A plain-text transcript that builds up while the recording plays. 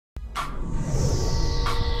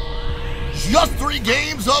Just 3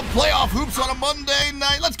 games of playoff hoops on a Monday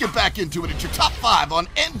night. Let's get back into it. It's your top 5 on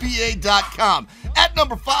NBA.com. At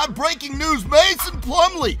number 5, breaking news, Mason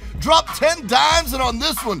Plumlee dropped 10 dimes, and on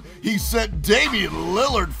this one, he sent Damian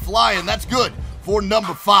Lillard flying. That's good for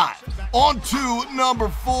number 5. On to number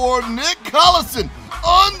 4, Nick Collison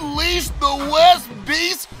unleashed the West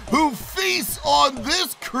Beast, who feasts on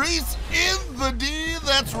this crease in the D.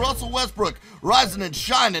 That's Russell Westbrook rising and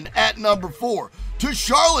shining at number 4. To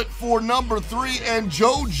Charlotte for number 3, and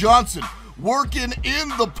Joe Johnson working in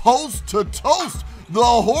the post to toast the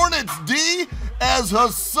Hornets D as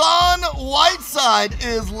Hassan Whiteside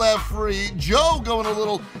is left free. Joe going a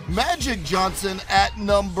little Magic Johnson at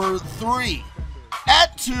number 3.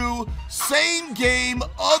 At 2, same game,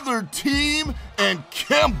 other team, and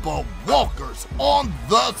Kemba Walker's on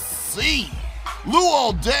the scene.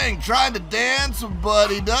 Luol Deng trying to dance,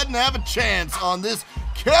 but he doesn't have a chance on this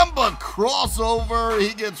Kemba crossover.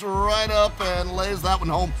 He gets right up and lays that one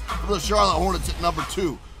home for the Charlotte Hornets at number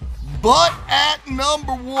 2. But at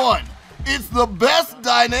number 1, it's the best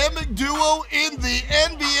dynamic duo in the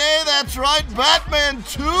NBA. That's right, Batman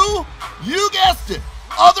 2. You guessed it,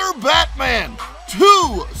 other Batman. 2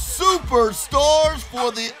 superstars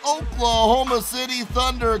for the Oklahoma City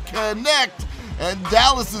Thunder connect, and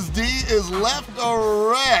Dallas's D is left a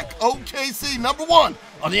wreck. OKC number 1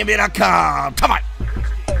 on the NBA.com. Come on.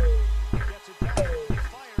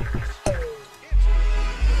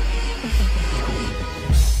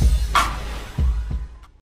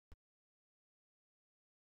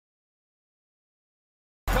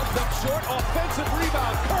 Comes up short, offensive rebound.